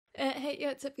Hey, yeah,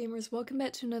 what's up, gamers? Welcome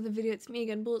back to another video. It's me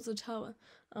again, Bullets of Tower.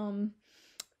 I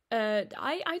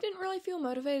didn't really feel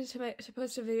motivated to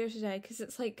post a video today because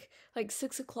it's like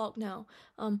 6 o'clock now.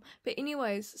 But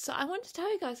anyways, so I wanted to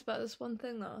tell you guys about this one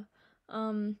thing though.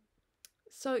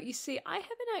 So you see, I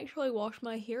haven't actually washed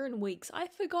my hair in weeks. I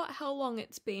forgot how long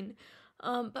it's been.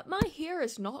 But my hair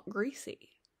is not greasy.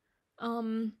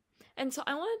 And so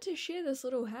I wanted to share this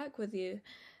little hack with you,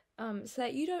 so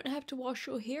that you don't have to wash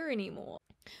your hair anymore.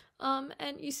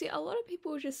 And you see, a lot of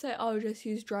people just say, oh, just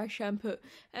use dry shampoo.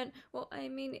 And, well, I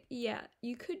mean, yeah,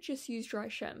 you could just use dry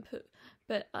shampoo.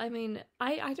 But, I mean,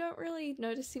 I don't really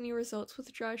notice any results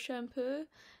with dry shampoo.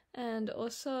 And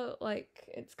also, like,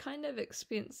 it's kind of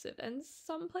expensive. And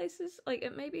some places, like,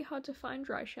 it may be hard to find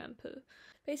dry shampoo.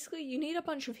 Basically, you need a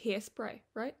bunch of hairspray,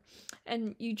 right?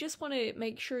 And you just want to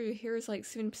make sure your hair is, like,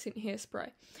 7% hairspray.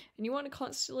 And you want to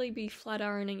constantly be flat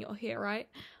ironing your hair, right?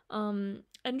 And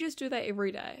just do that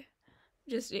every day.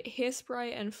 Just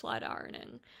hairspray and flat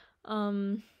ironing.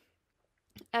 And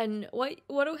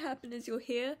what'll happen is your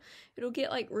hair, it'll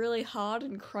get like really hard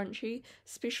and crunchy,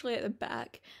 especially at the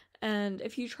back. And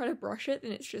if you try to brush it,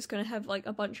 then it's just gonna have like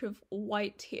a bunch of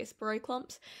white hairspray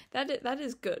clumps. That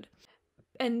is good.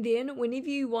 And then whenever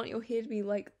you want your hair to be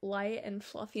like light and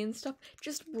fluffy and stuff,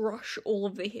 just brush all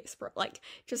of the hairspray. Like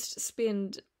just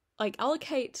spend, like,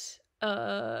 allocate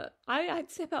I'd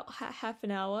say about half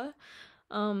an hour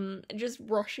just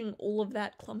brushing all of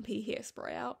that clumpy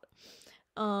hairspray out.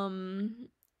 And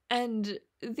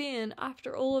then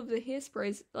after all of the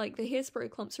hairsprays, like the hairspray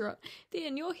clumps are up,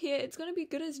 then your hair, it's gonna be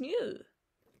good as new.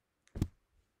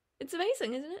 It's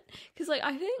amazing, isn't it? Because like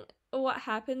I think what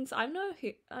happens, I'm no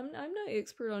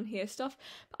expert on hair stuff,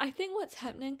 but I think what's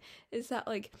happening is that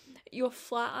like you're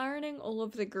flat ironing all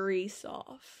of the grease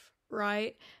off,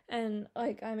 right? And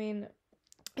like, I mean,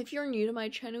 if you're new to my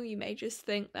channel, you may just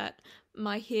think that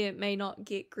my hair may not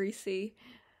get greasy,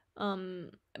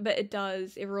 but it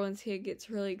does. Everyone's hair gets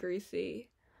really greasy.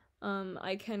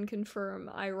 I can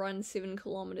confirm I run 7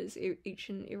 kilometers each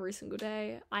and every single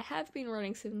day. I have been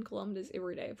running 7 kilometers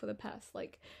every day for the past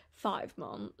like 5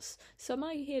 months, so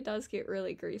my hair does get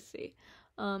really greasy.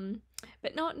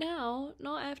 But not now,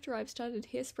 not after I've started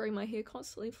hairspraying my hair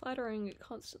constantly, flat ironing it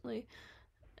constantly,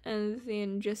 and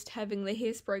then just having the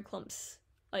hairspray clumps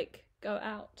like go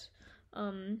out.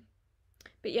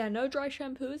 But yeah, no dry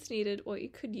shampoo is needed, or you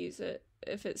could use it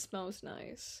if it smells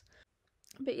nice.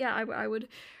 But yeah, I would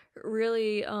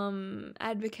really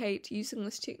advocate using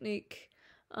this technique.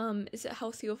 Is it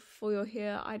healthier for your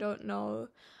hair? I don't know.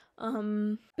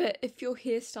 But if your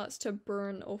hair starts to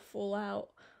burn or fall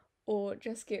out or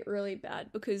just get really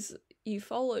bad because you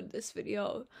followed this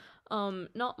video,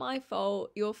 not my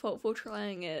fault, your fault for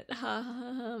trying it.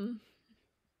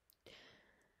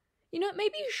 You know,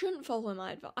 maybe you shouldn't follow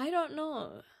my advice. I don't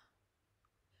know.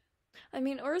 I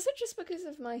mean, or is it just because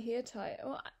of my hair type?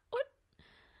 What?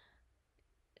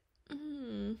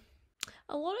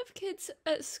 A lot of kids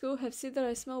at school have said that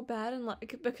I smell bad, and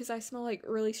like because I smell like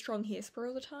really strong hairspray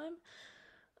all the time.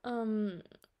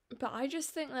 But I just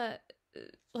think that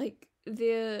like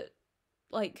their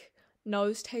like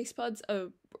nose taste buds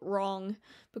are wrong,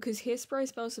 because hairspray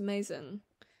smells amazing.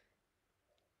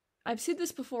 I've said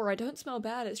this before, I don't smell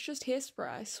bad, it's just hairspray,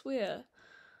 I swear.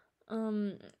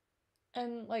 And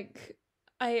like,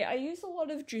 I use a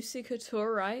lot of Juicy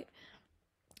Couture, right?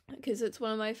 Because it's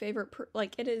one of my favorite,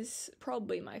 like, it is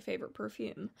probably my favorite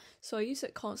perfume, so I use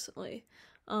it constantly.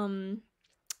 And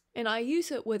I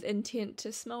use it with intent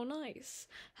to smell nice.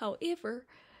 However,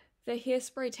 the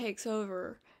hairspray takes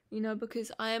over, you know,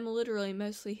 because I am literally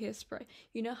mostly hairspray.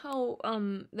 You know how,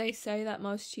 they say that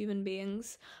most human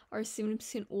beings are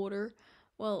 70% water?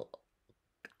 Well,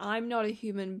 I'm not a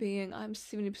human being, I'm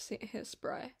 70%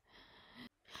 hairspray.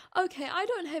 Okay, I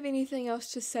don't have anything else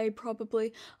to say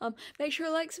probably. Make sure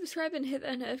to like, subscribe, and hit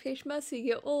that notification bell so you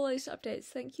get all those updates.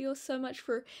 Thank you all so much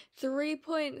for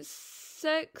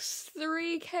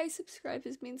 3.63k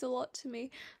subscribers, means a lot to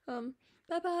me.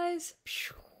 Bye-byes.